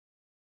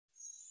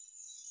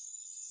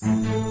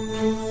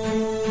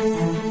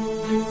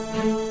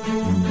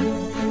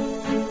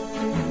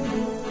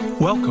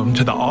Welcome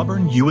to the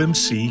Auburn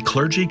UMC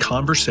Clergy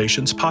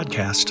Conversations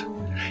podcast.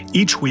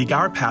 Each week,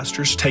 our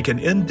pastors take an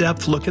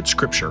in-depth look at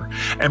Scripture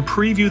and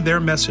preview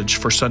their message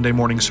for Sunday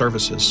morning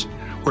services.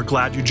 We're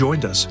glad you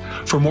joined us.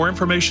 For more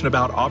information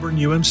about Auburn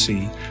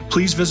UMC,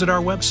 please visit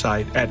our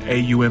website at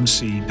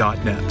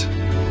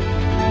aumc.net.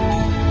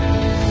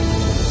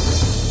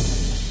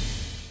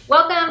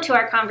 Welcome to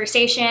our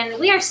conversation.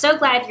 We are so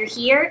glad you're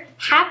here.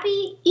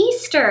 Happy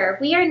Easter.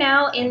 We are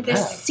now in the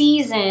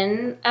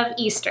season of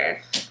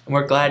Easter.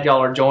 We're glad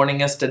y'all are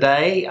joining us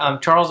today.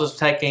 Charles is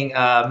taking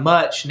a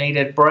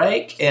much-needed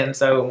break, and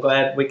so I'm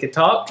glad we could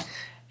talk.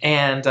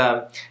 And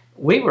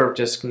we were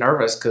just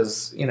nervous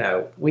because,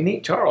 we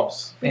need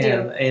Charles.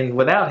 And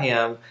without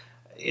him,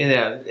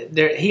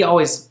 he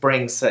always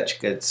brings such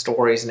good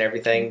stories and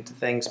everything to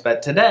things.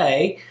 But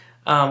today,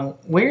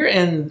 we're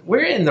in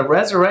the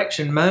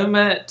resurrection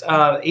moment.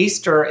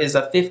 Easter is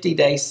a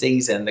 50-day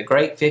season, the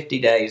great 50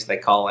 days they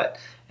call it.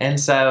 And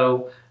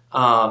so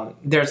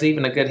there's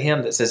even a good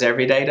hymn that says,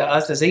 "Every day to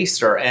us is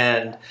Easter."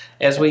 And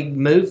as we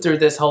move through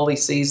this holy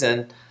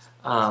season,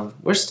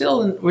 we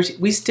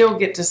still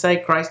get to say,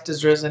 "Christ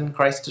is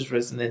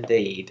risen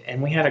indeed."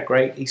 And we had a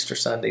great Easter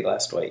Sunday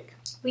last week.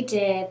 We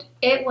did.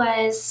 It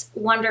was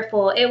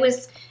wonderful. It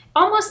was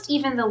almost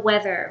even the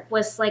weather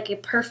was like a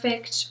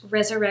perfect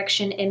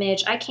resurrection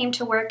image. I came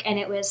to work and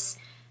it was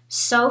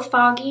so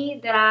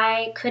foggy that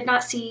I could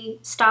not see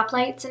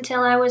stoplights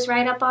until I was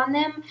right up on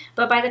them.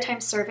 But by the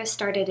time service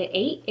started at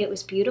 8, it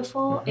was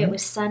beautiful, It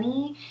was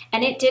sunny,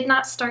 and it did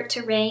not start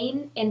to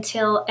rain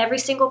until every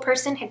single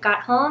person had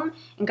got home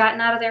and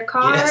gotten out of their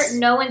car. Yes.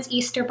 No one's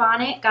Easter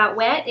bonnet got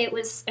wet. It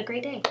was a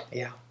great day.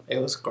 Yeah,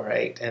 it was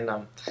great. And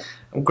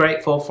I'm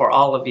grateful for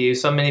all of you.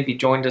 So many of you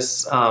joined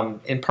us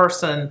in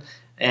person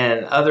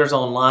and others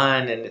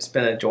online, and it's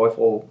been a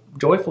joyful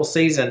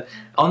season.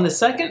 On the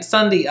second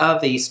Sunday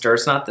of Easter,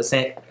 it's not the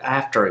same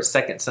after, it's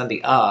second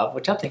Sunday of,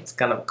 which I think is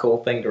kind of a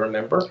cool thing to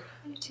remember.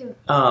 Me too.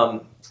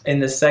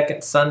 In the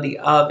second Sunday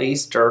of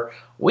Easter,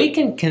 we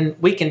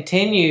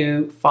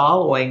continue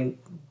following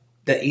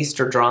the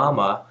Easter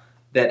drama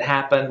that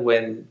happened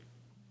when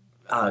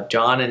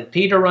John and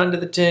Peter run to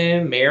the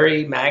tomb.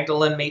 Mary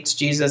Magdalene meets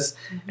Jesus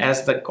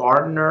as the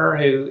gardener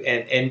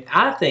and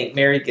I think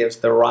Mary gives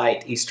the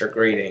right Easter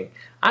greeting.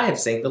 "I have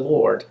seen the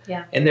Lord."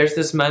 Yeah. And there's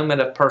this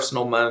moment of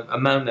a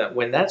moment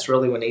when that's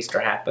really when Easter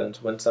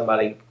happens, when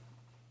somebody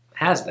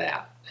has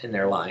that in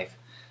their life.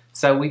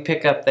 So we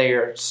pick up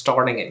there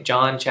starting at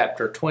John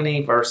chapter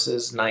 20,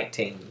 verses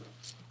 19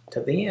 to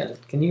the end.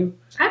 Can you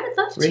I would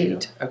love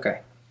read? to. Okay.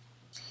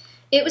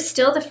 It was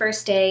still the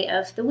first day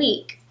of the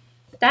week.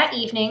 That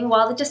evening,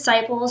 while the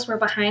disciples were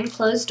behind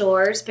closed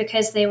doors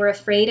because they were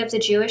afraid of the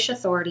Jewish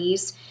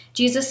authorities,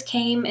 Jesus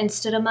came and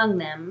stood among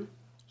them.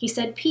 He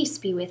said, "Peace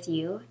be with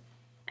you."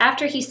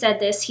 After he said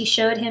this, he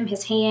showed them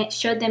his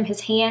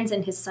hands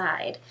and his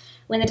side.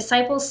 When the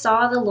disciples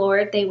saw the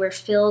Lord, they were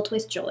filled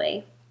with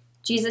joy.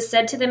 Jesus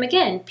said to them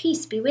again,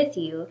 "Peace be with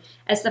you.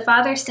 As the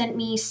Father sent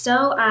me,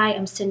 so I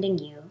am sending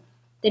you."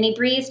 Then he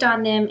breathed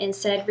on them and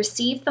said,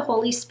 "Receive the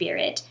Holy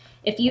Spirit.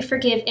 If you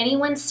forgive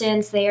anyone's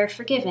sins, they are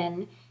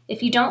forgiven.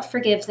 If you don't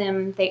forgive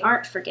them, they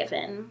aren't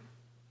forgiven."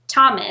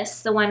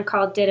 Thomas, the one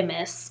called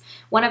Didymus,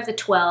 one of the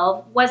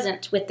 12,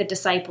 wasn't with the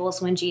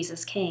disciples when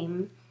Jesus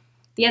came.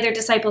 The other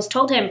disciples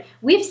told him,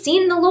 "We've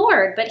seen the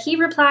Lord." But he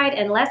replied,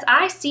 "Unless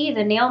I see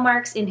the nail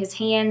marks in his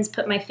hands,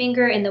 put my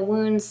finger in the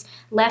wounds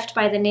left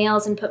by the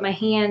nails, and put my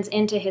hands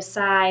into his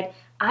side,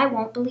 I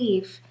won't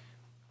believe."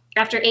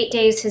 After 8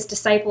 days, his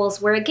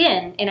disciples were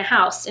again in a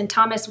house, and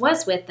Thomas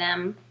was with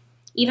them.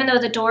 Even though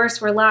the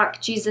doors were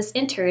locked, Jesus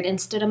entered and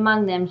stood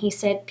among them. He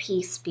said,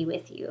 "Peace be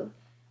with you."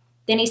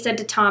 Then he said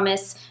to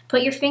Thomas,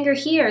 "Put your finger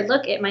here,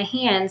 look at my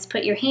hands,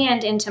 put your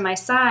hand into my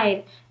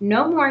side.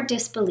 No more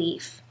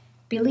disbelief.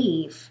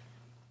 Believe."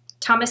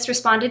 Thomas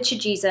responded to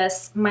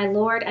Jesus, "My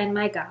Lord and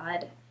my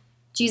God."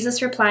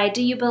 Jesus replied,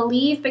 "Do you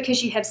believe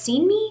because you have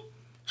seen me?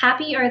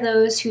 Happy are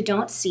those who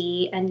don't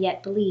see and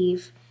yet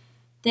believe."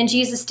 Then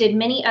Jesus did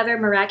many other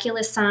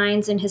miraculous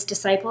signs in his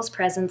disciples'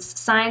 presence,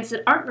 signs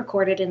that aren't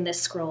recorded in this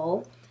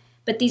scroll.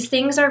 But these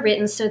things are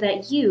written so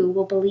that you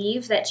will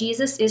believe that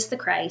Jesus is the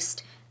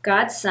Christ,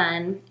 God's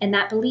Son, and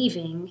that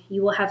believing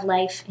you will have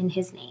life in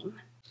his name.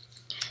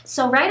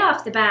 So right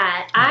off the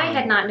bat, I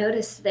had not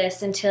noticed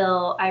this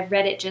until I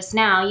read it just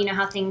now. You know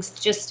how things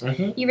just,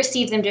 you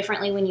receive them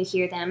differently when you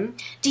hear them.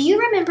 Do you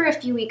remember a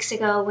few weeks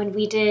ago when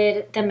we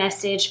did the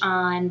message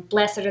on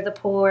blessed are the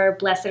poor,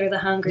 blessed are the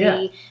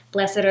hungry,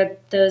 blessed are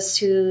those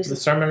who... The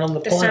Sermon on the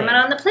Plain. The Sermon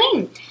on the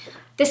Plain.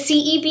 The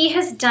CEB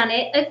has done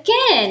it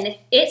again.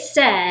 It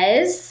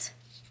says,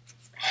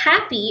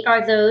 "Happy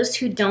are those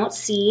who don't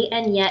see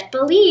and yet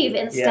believe,"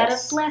 instead of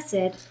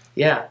blessed.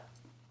 Yeah.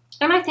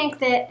 And I think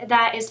that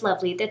that is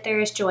lovely, that there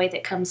is joy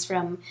that comes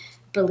from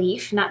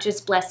belief, not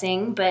just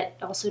blessing, but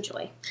also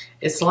joy.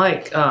 It's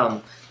like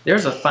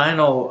there's a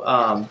final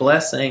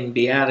blessing,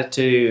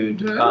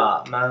 beatitude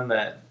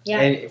moment Yeah.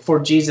 And for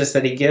Jesus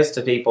that he gives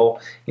to people,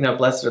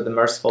 blessed are the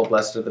merciful,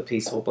 blessed are the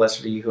peaceful,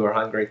 blessed are you who are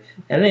hungry.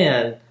 And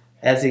then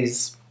as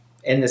he's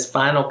in this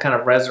final kind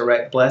of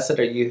resurrect, blessed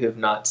are you who have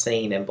not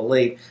seen and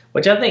believed,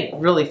 which I think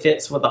really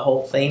fits with the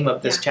whole theme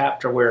of this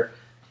chapter where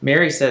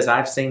Mary says,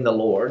 I've seen the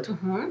Lord.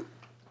 Mm-hmm.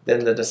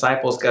 Then the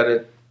disciples go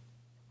to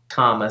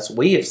Thomas,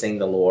 we have seen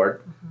the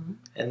Lord. Mm-hmm.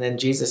 And then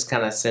Jesus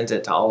kind of sends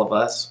it to all of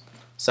us.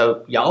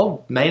 So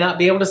y'all may not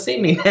be able to see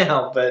me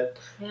now, but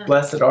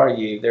blessed are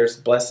you. There's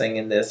blessing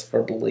in this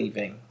for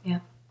believing. Yeah.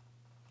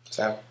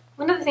 So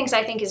one of the things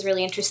I think is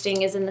really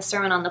interesting is in the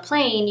Sermon on the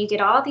Plain, you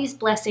get all these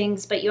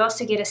blessings, but you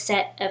also get a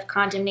set of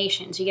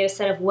condemnations. You get a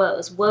set of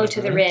woes. Woe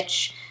to the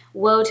rich.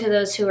 Woe to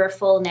those who are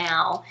full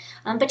now.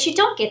 But you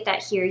don't get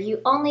that here.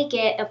 You only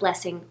get a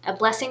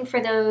blessing for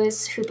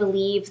those who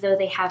believe, though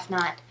they have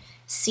not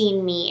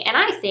seen me. And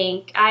I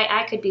think,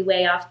 I could be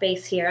way off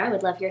base here. I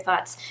would love your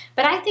thoughts.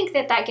 But I think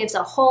that gives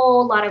a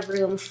whole lot of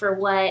room for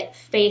what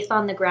faith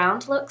on the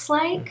ground looks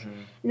like.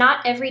 Mm-hmm.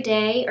 Not every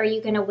day are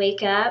you going to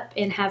wake up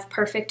and have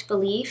perfect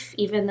belief,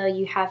 even though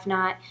you have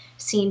not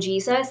seen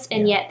Jesus.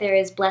 And yet there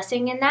is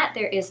blessing in that.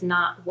 There is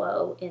not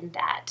woe in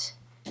that.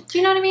 Do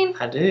you know what I mean?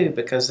 I do,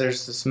 because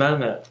there's this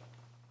moment,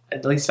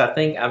 at least I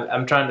think,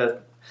 I'm trying to,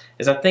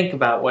 as I think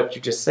about what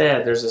you just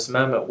said, there's this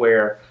moment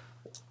where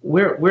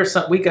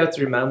we go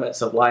through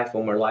moments of life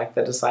when we're like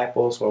the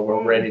disciples, where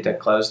we're ready to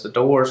close the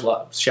doors,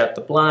 shut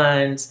the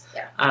blinds.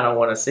 Yeah. I don't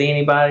want to see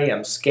anybody.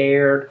 I'm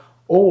scared.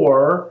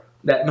 Or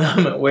that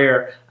moment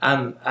where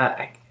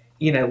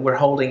we're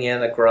holding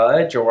in a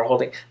grudge, or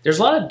there's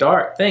a lot of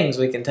dark things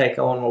we can take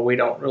on where we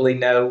don't really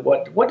know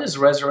what does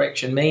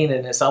resurrection mean.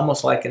 And it's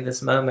almost like in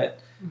this moment,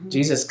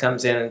 Jesus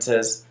comes in and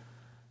says,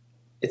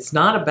 it's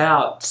not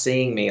about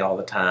seeing me all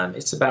the time.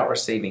 It's about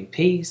receiving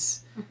peace.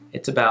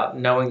 It's about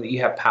knowing that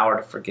you have power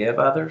to forgive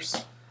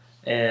others.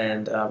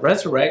 And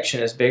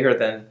resurrection is bigger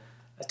than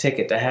a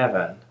ticket to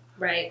heaven.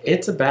 Right.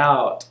 It's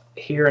about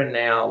here and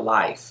now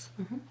life.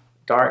 Mm-hmm.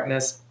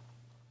 Darkness,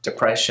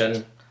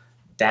 depression,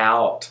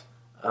 doubt,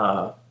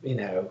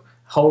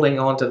 holding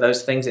on to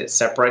those things that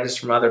separate us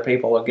from other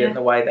people or get in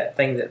the way. That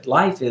thing that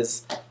life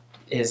is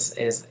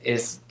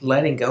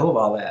letting go of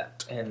all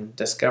that and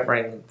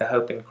discovering the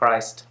hope in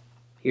Christ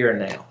here and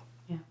now.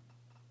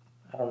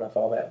 I don't know if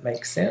all that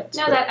makes sense.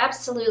 No, that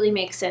absolutely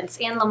makes sense.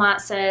 Anne Lamott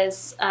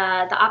says,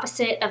 the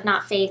opposite of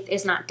not faith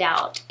is not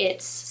doubt.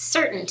 It's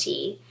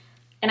certainty.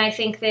 And I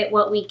think that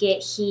what we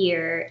get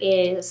here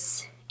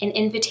is an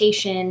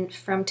invitation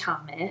from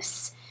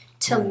Thomas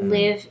to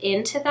live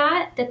into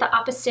that the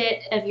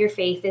opposite of your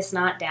faith is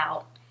not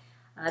doubt.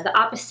 The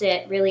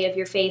opposite, really, of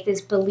your faith is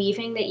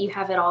believing that you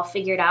have it all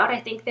figured out. I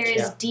think there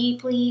is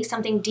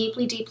something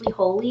deeply, deeply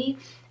holy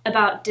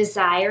about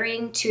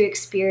desiring to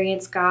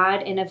experience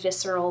God in a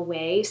visceral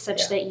way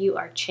such that you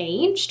are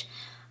changed.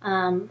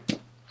 I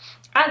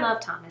love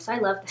Thomas. I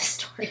love this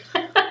story.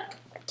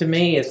 To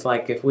me, it's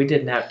like if we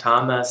didn't have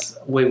Thomas,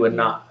 we would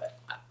not.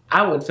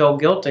 I would feel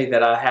guilty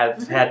that I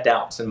have had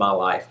doubts in my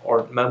life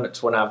or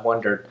moments when I've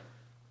wondered,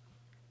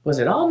 was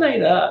it all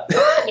made up?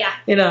 Yeah.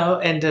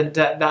 And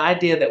the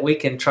idea that we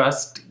can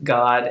trust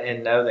God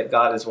and know that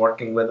God is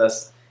working with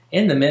us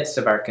in the midst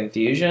of our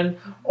confusion,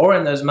 or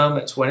in those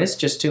moments when it's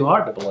just too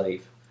hard to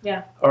believe.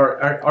 Yeah.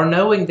 Or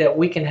knowing that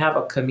we can have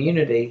a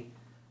community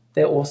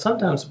that will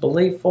sometimes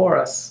believe for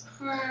us.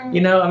 To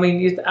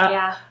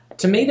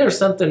me, there's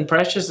something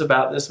precious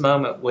about this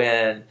moment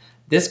when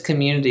this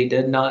community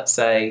did not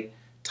say,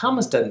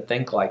 Thomas doesn't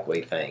think like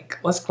we think.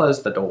 Let's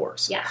close the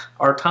doors. Yeah.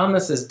 Or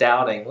Thomas is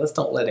doubting. Let's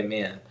don't let him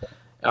in.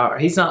 Or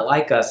he's not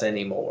like us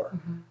anymore.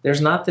 Mm-hmm.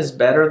 There's not this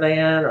better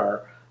than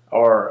or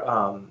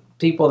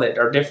people that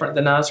are different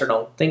than us or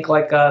don't think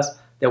like us,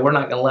 that we're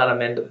not going to let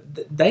them into.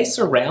 They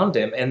surround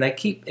him and they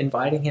keep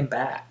inviting him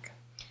back.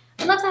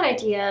 I love that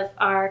idea of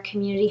our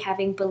community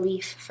having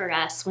belief for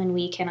us when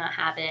we cannot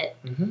have it.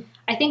 Mm-hmm.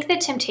 I think the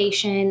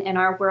temptation in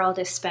our world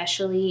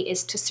especially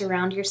is to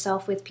surround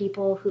yourself with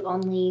people who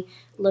only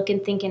look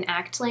and think and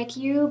act like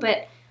you,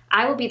 but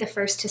I will be the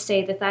first to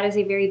say that is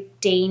a very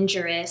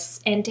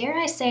dangerous and, dare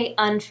I say,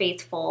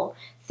 unfaithful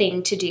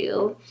thing to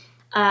do.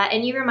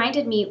 And you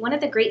reminded me, one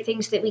of the great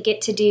things that we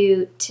get to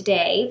do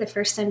today, the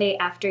first Sunday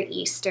after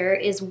Easter,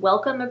 is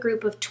welcome a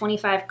group of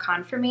 25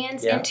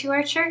 confirmands into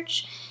our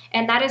church.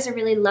 And that is a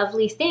really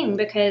lovely thing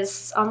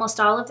because almost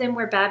all of them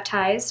were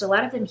baptized, a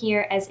lot of them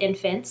here as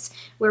infants,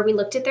 where we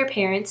looked at their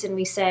parents and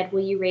we said,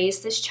 will you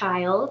raise this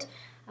child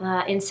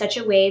in such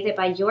a way that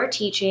by your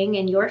teaching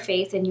and your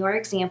faith and your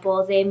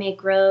example, they may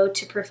grow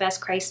to profess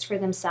Christ for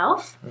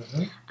themselves.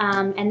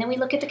 Mm-hmm. And then we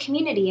look at the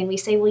community and we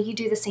say, will you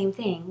do the same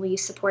thing? Will you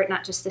support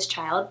not just this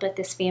child, but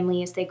this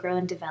family as they grow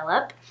and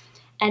develop?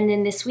 And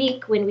then this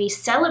week, when we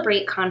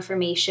celebrate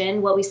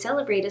confirmation, what we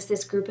celebrate is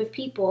this group of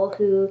people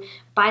who,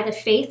 by the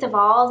faith of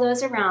all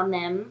those around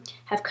them,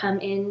 have come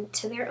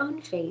into their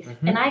own faith.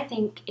 Mm-hmm. And I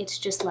think it's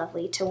just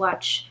lovely to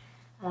watch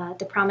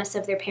the promise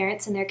of their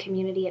parents and their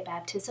community at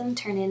baptism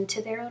turn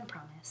into their own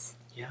promise.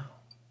 Yeah.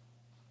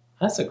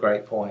 That's a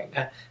great point.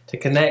 To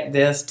connect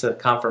this to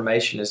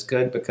confirmation is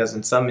good because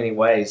in so many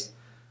ways,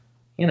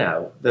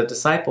 the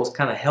disciples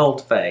kind of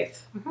held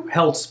faith,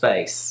 held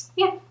space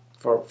Yeah.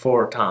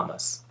 for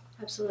Thomas.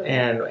 Absolutely.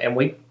 And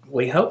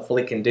we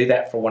hopefully can do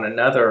that for one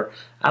another.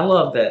 I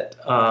love that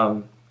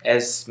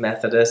as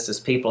Methodists, as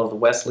people of the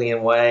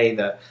Wesleyan way,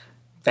 the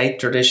faith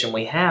tradition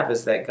we have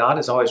is that God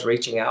is always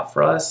reaching out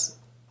for us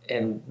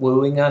and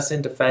wooing us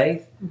into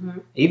faith,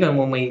 even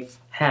when we've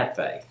had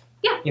faith.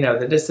 Yeah.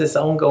 That it's this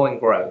ongoing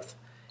growth.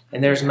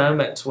 And there's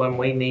moments when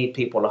we need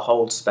people to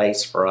hold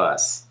space for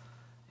us.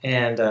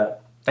 And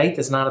faith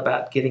is not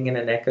about getting in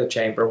an echo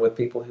chamber with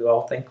people who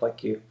all think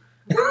like you.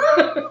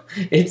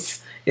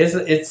 It's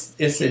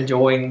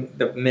enjoying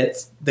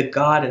the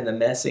God in the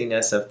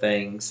messiness of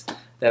things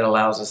that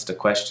allows us to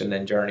question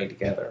and journey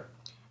together.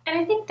 And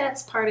I think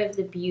that's part of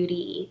the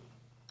beauty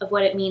of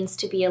what it means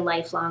to be a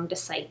lifelong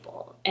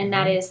disciple. And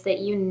that is that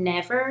you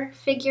never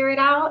figure it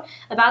out.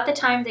 About the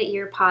time that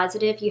you're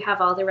positive you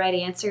have all the right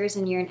answers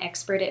and you're an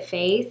expert at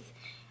faith,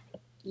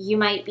 you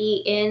might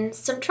be in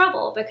some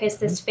trouble because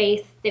this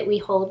faith that we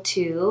hold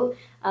to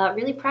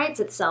really prides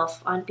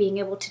itself on being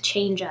able to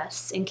change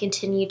us and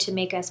continue to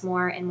make us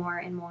more and more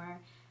and more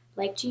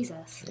like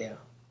Jesus. Yeah.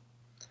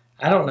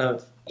 I don't know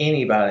if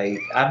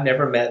I've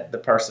never met the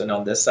person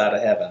on this side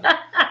of heaven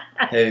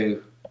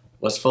who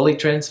was fully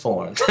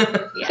transformed.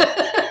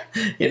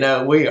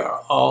 Yeah. We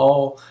are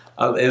all,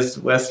 as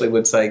Wesley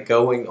would say,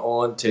 going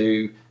on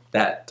to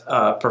that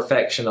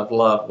perfection of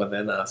love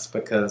within us,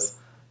 because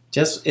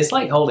it's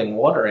like holding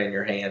water in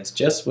your hands.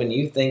 Just when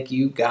you think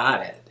you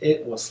got it,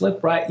 it will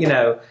slip right.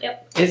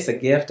 Yep. It's a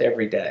gift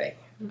every day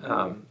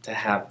to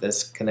have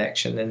this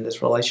connection and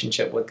this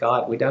relationship with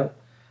God. We don't,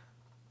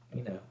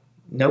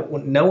 no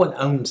one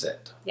owns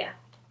it. Yeah.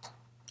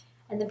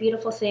 And the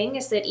beautiful thing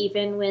is that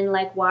even when,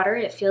 like water,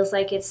 it feels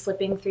like it's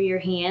slipping through your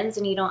hands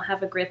and you don't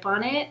have a grip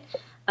on it.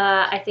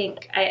 I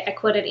think I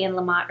quoted Anne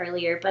Lamott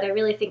earlier, but I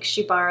really think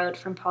she borrowed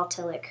from Paul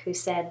Tillich, who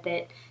said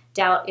that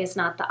doubt is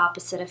not the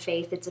opposite of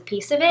faith, it's a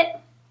piece of it.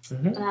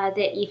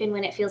 That even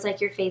when it feels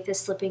like your faith is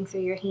slipping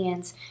through your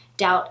hands,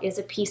 doubt is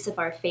a piece of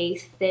our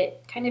faith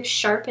that kind of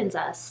sharpens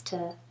us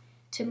to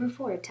move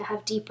forward, to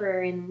have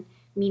deeper and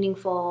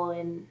meaningful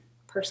and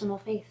personal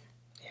faith.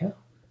 Yeah.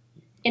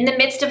 In the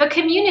midst of a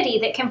community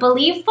that can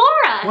believe for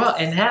us. Well,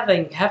 and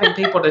having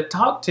people to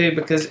talk to,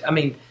 because,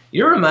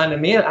 you're reminding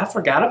me, I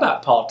forgot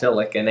about Paul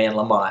Tillich and Anne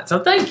Lamott,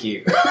 so thank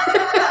you.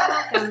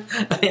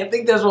 I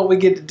think that's what we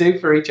get to do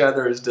for each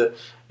other, is to,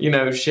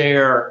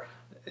 share,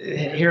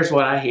 here's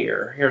what I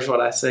hear, here's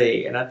what I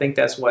see. And I think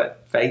that's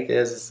what faith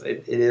is.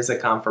 It is a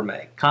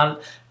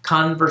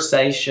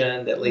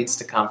conversation that leads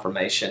to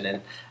confirmation.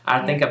 And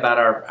I think about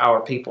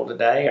our people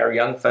today, our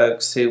young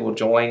folks who will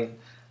join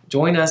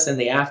us in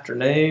the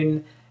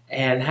afternoon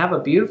and have a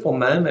beautiful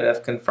moment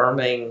of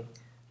confirming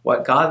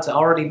what God's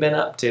already been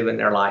up to in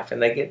their life, and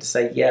they get to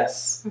say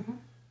yes.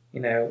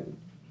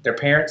 Their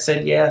parents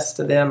said yes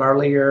to them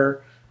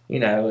earlier,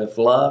 of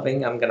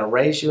loving, I'm going to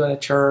raise you in a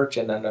church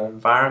and in an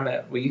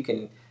environment where we're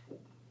going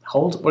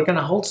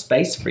to hold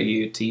space for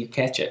you till you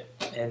catch it,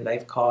 and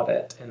they've caught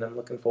it, and I'm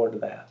looking forward to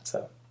that.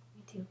 So,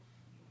 Me too.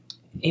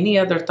 Any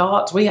other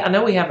thoughts? I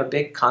know we have a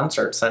big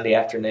concert Sunday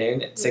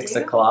afternoon at 6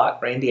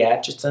 o'clock. Randy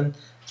Atchison.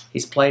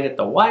 He's played at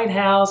the White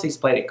House. He's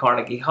played at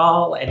Carnegie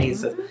Hall, and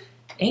he's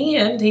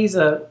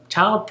a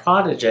child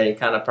prodigy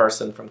kind of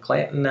person from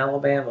Clanton,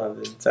 Alabama.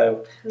 And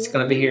so he's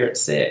going to be here at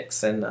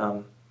 6,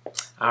 and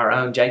our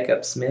own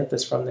Jacob Smith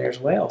is from there as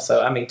well.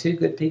 So two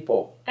good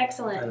people.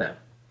 Excellent. I know.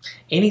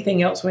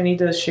 Anything else we need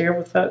to share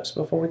with folks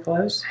before we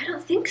close? I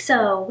don't think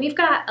so. We've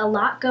got a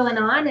lot going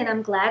on, and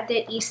I'm glad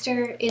that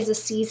Easter is a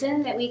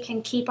season that we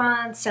can keep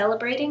on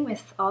celebrating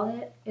with all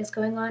that is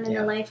going on in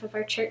the life of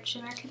our church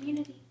and our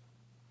community.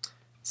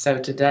 So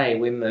today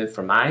we move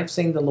from I have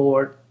seen the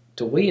Lord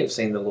to we have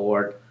seen the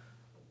Lord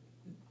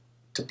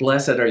to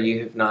blessed are you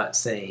who have not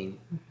seen,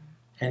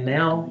 and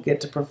now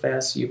get to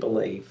profess you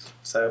believe.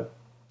 So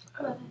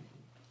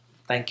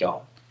thank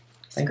y'all.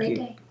 Thank you.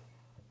 Day.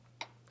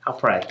 I'll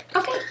pray.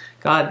 Okay.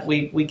 God,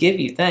 we give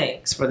you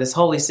thanks for this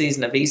holy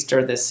season of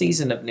Easter, this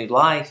season of new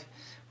life.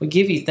 We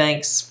give you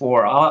thanks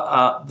for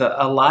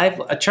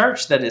a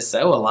church that is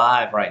so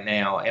alive right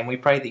now, and we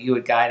pray that you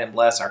would guide and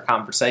bless our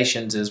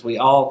conversations as we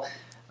all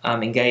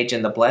engage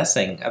in the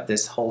blessing of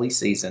this holy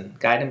season.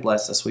 Guide and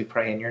bless us, we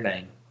pray in your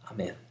name.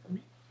 Amen.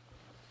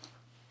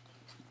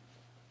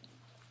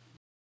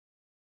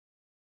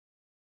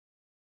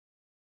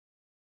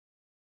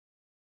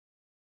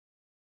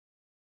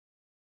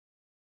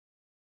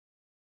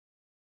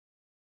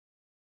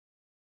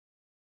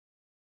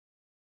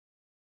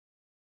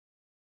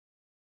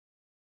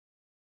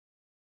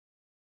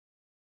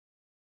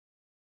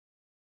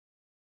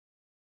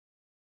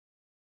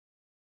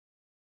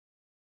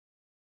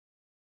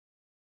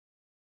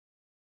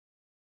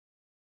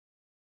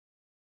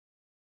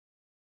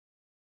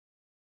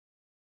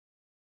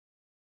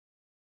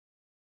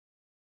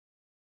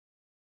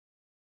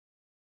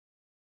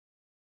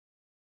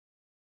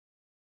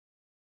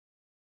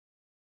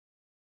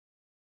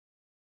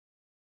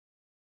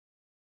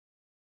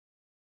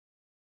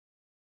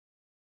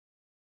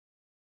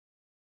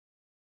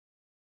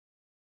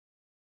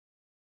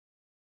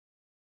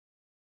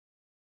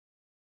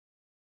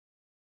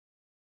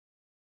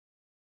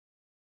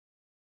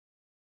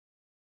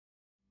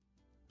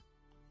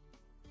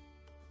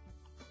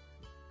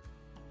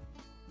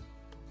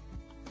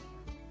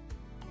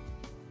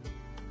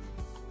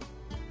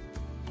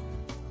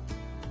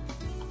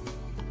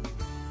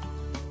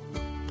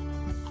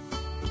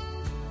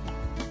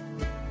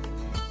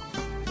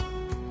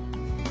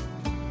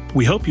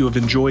 We hope you have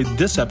enjoyed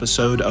this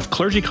episode of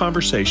Clergy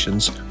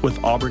Conversations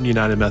with Auburn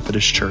United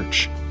Methodist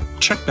Church.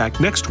 Check back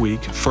next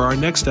week for our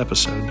next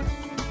episode.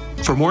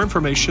 For more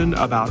information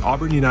about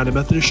Auburn United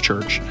Methodist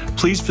Church,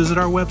 please visit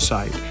our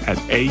website at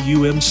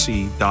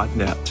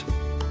aumc.net.